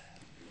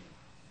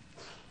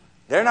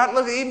 They're not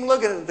even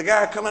looking at the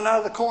guy coming out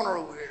of the corner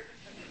over here.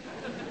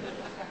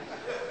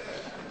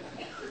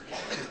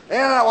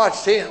 And I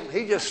watched him.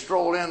 He just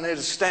strolled in there,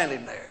 just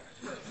standing there.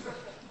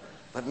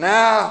 But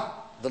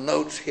now the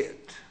notes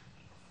hit.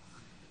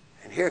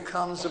 And here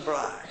comes the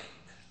bride,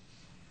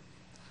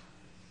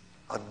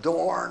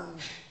 adorned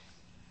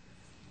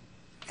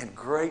in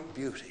great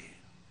beauty.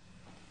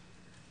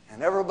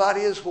 And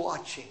everybody is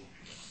watching.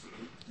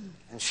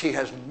 And she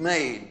has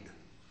made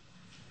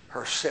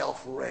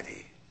herself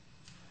ready.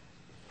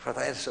 For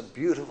that's a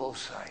beautiful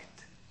sight.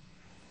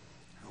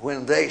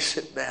 When they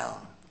sit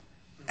down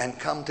and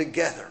come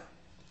together,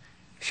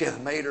 she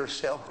hath made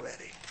herself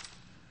ready.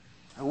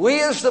 And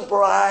we as the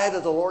bride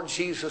of the Lord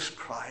Jesus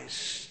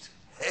Christ,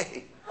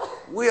 hey,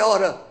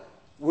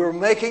 we're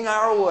making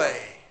our way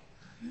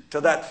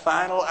to that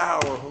final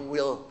hour when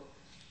we'll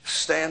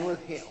stand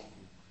with Him.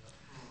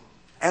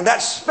 And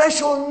that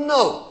special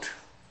note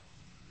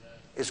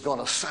is going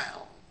to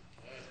sound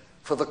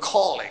for the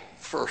calling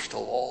first of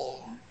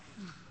all.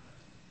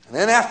 And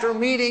then after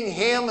meeting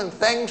Him and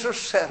things are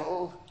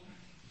settled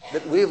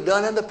that we've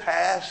done in the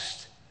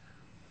past,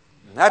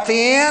 And at the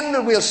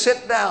end, we'll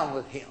sit down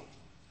with Him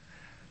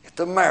at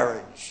the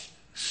marriage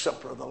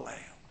supper of the Lamb.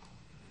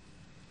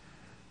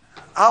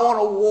 I want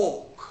to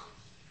walk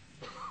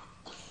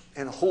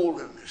in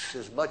holiness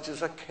as much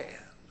as I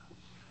can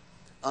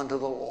unto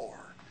the Lord.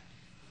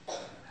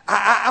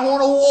 I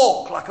want to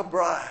walk like a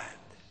bride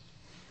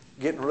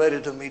getting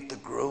ready to meet the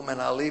groom.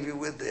 And I'll leave you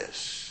with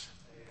this.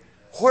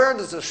 Where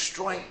does the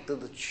strength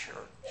of the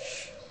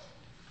church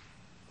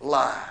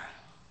lie?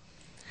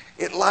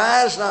 It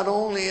lies not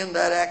only in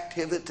that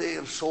activity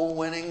of soul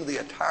winning, the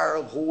attire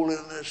of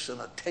holiness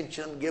and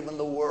attention given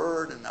the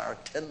word and our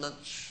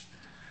attendance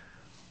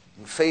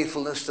and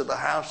faithfulness to the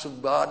house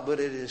of God, but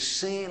it is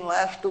seen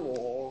last of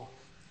all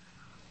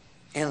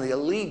in the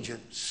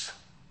allegiance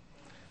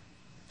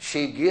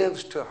she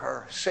gives to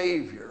her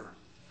Savior,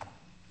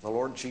 the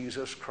Lord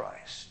Jesus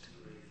Christ.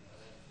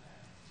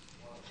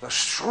 The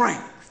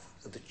strength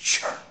of the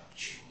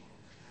church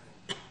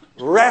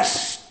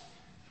rests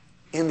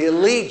in the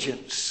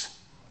allegiance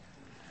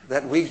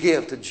that we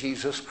give to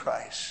Jesus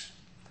Christ.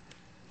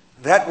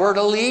 That word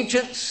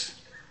allegiance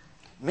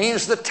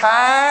means the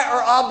tie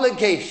or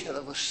obligation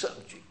of a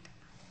subject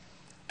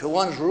to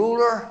one's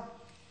ruler,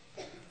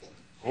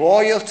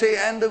 loyalty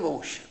and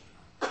devotion.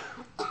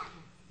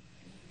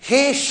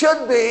 He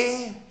should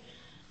be,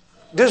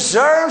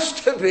 deserves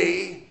to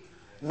be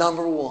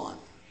number one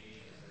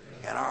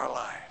in our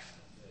life.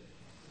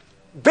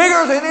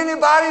 Bigger than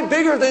anybody,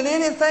 bigger than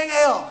anything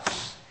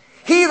else.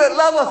 He that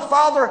loveth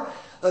father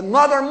and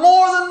mother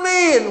more than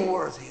me and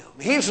worth him.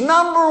 He's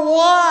number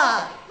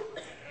one.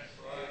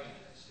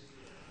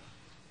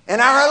 And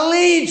our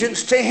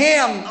allegiance to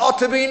Him ought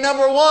to be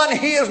number one.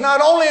 He is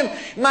not only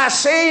my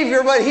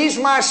Savior, but He's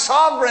my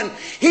sovereign.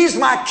 He's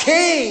my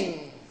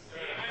King.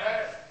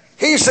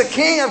 He's the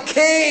King of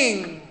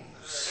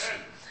kings.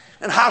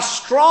 And how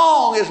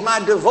strong is my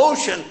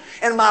devotion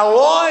and my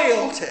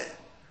loyalty.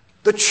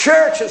 The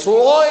church's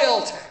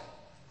loyalty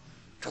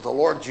to the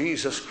Lord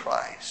Jesus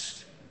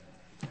Christ.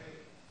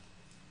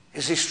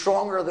 Is He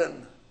stronger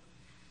than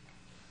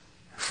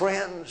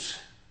friends?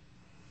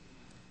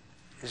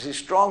 Is He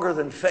stronger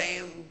than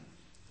fame?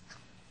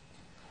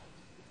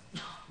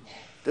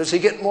 Does He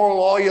get more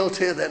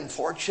loyalty than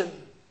fortune?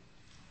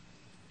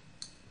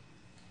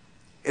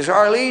 Is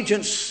our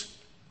allegiance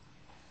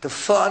to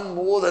fun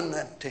more than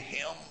to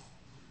Him?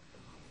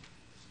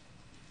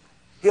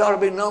 He ought to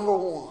be number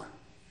one.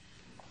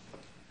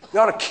 You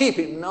ought to keep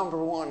Him number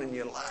one in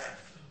your life.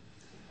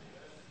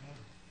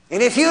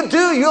 And if you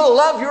do, you'll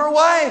love your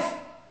wife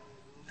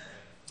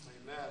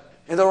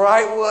in the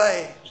right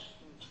way.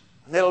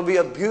 And it'll be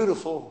a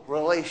beautiful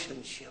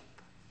relationship.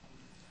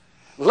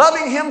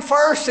 Loving Him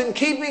first and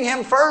keeping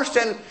Him first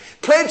and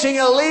pledging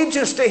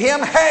allegiance to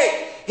Him.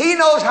 Hey, He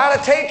knows how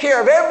to take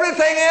care of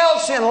everything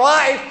else in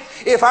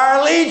life if our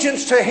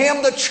allegiance to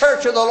Him, the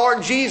church of the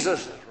Lord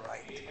Jesus, is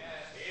right.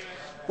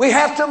 We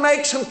have to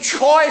make some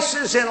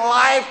choices in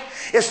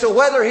life as to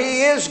whether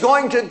He is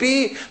going to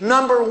be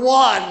number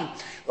one.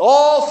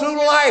 All through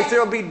life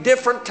there will be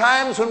different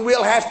times when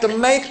we'll have to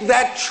make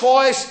that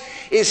choice.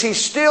 Is He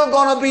still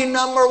going to be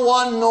number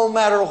one no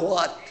matter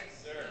what?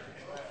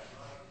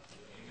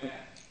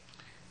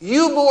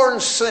 Uborn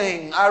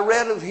Singh, I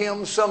read of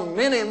him some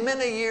many,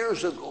 many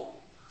years ago.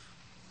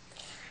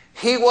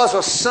 He was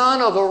a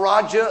son of the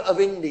Raja of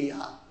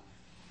India.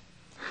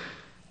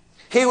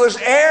 He was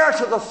heir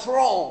to the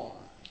throne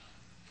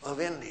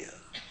of India.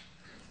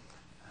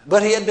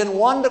 But he had been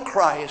won to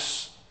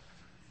Christ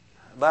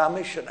by a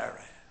missionary.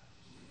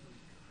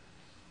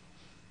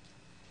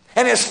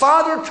 And his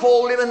father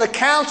told him, and the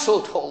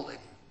council told him,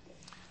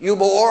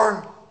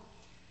 Ubor,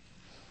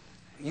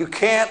 you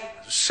can't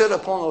sit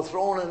upon the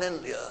throne in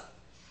India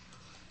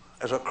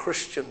as a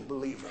Christian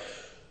believer.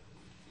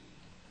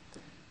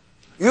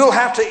 You'll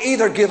have to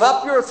either give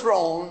up your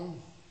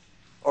throne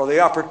or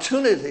the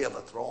opportunity of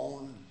a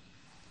throne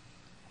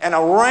and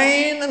a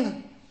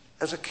reign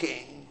as a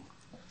king,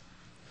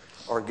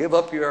 or give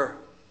up your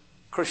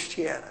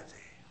Christianity.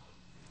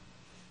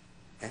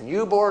 And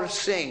Uborn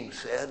Singh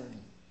said,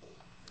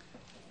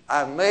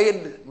 I've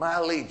made my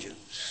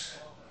allegiance,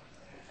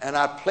 and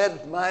I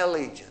pledged my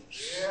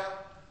allegiance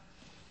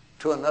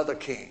to another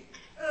king.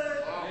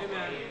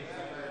 Amen.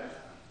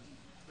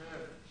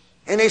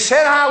 And he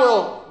said, I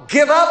will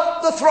give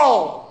up the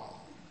throne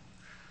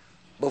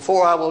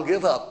before I will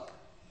give up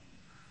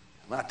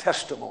my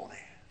testimony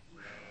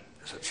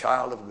as a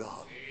child of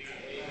God.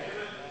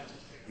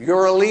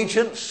 Your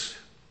allegiance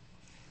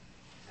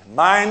and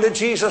mine to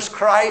Jesus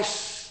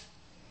Christ,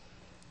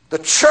 the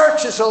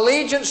church's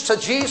allegiance to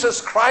Jesus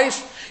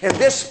Christ in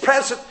this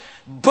present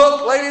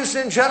book, ladies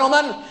and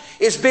gentlemen,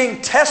 is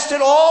being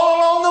tested all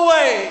along the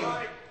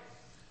way.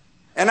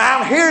 And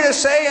I'm here to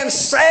say, and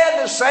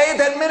sad to say,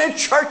 that many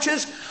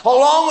churches,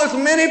 along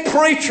with many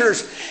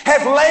preachers,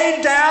 have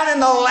laid down in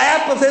the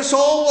lap of this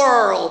old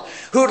world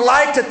who'd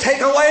like to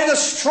take away the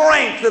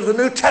strength of the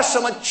New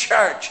Testament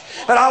church.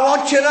 But I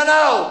want you to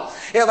know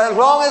If as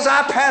long as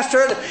I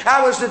pastored,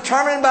 I was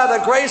determined by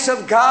the grace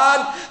of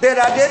God that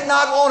I did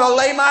not want to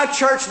lay my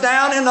church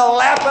down in the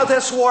lap of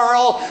this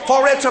world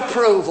for its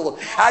approval.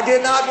 I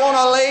did not want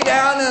to lay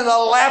down in the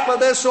lap of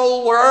this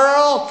old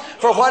world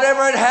for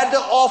whatever it had to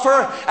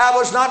offer. I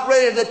was not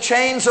ready to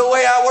change the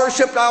way I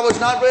worshiped. I was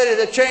not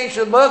ready to change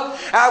the book.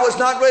 I was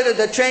not ready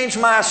to change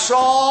my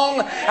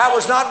song. I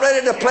was not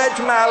ready to pledge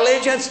my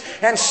allegiance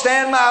and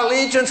stand my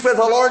allegiance with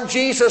the Lord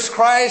Jesus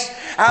Christ.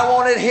 I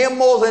wanted Him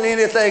more than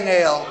anything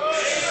else.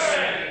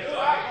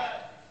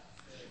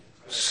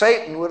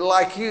 Satan would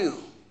like you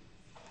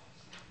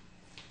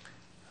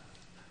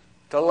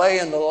to lay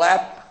in the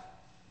lap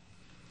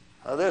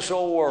of this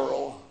old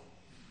world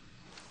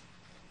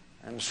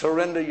and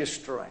surrender your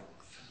strength.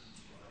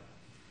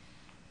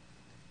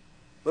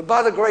 But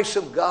by the grace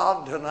of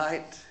God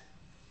tonight,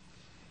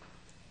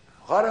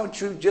 why don't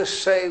you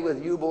just say with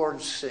Newborn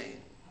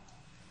Sing,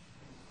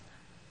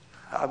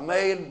 I've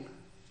made,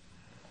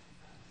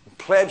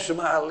 pledged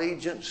my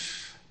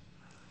allegiance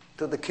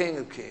to the King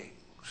of Kings.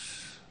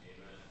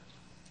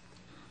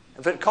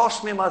 If it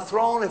cost me my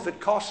throne, if it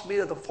cost me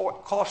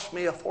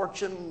a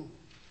fortune,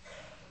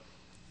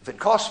 if it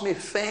cost me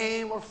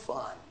fame or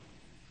fun,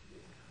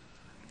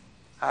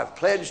 I've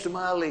pledged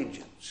my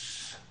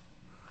allegiance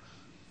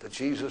to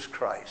Jesus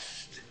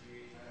Christ.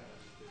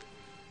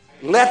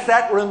 Let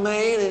that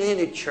remain in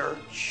any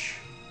church,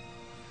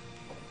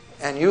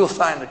 and you'll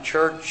find a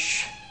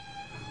church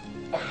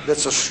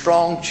that's a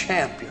strong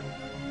champion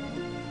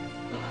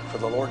for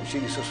the Lord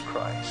Jesus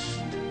Christ.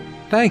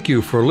 Thank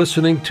you for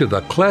listening to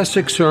the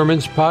Classic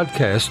Sermons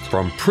podcast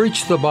from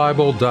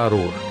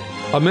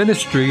PreachTheBible.org, a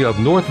ministry of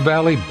North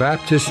Valley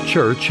Baptist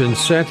Church in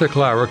Santa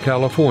Clara,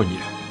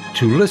 California.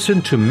 To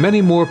listen to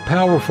many more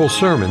powerful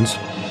sermons,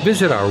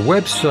 visit our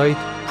website,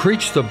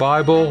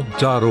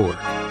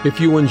 PreachTheBible.org. If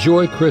you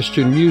enjoy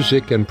Christian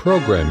music and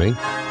programming,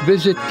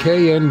 visit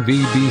knvbc.com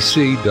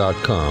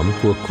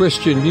for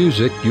Christian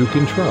music you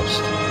can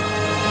trust.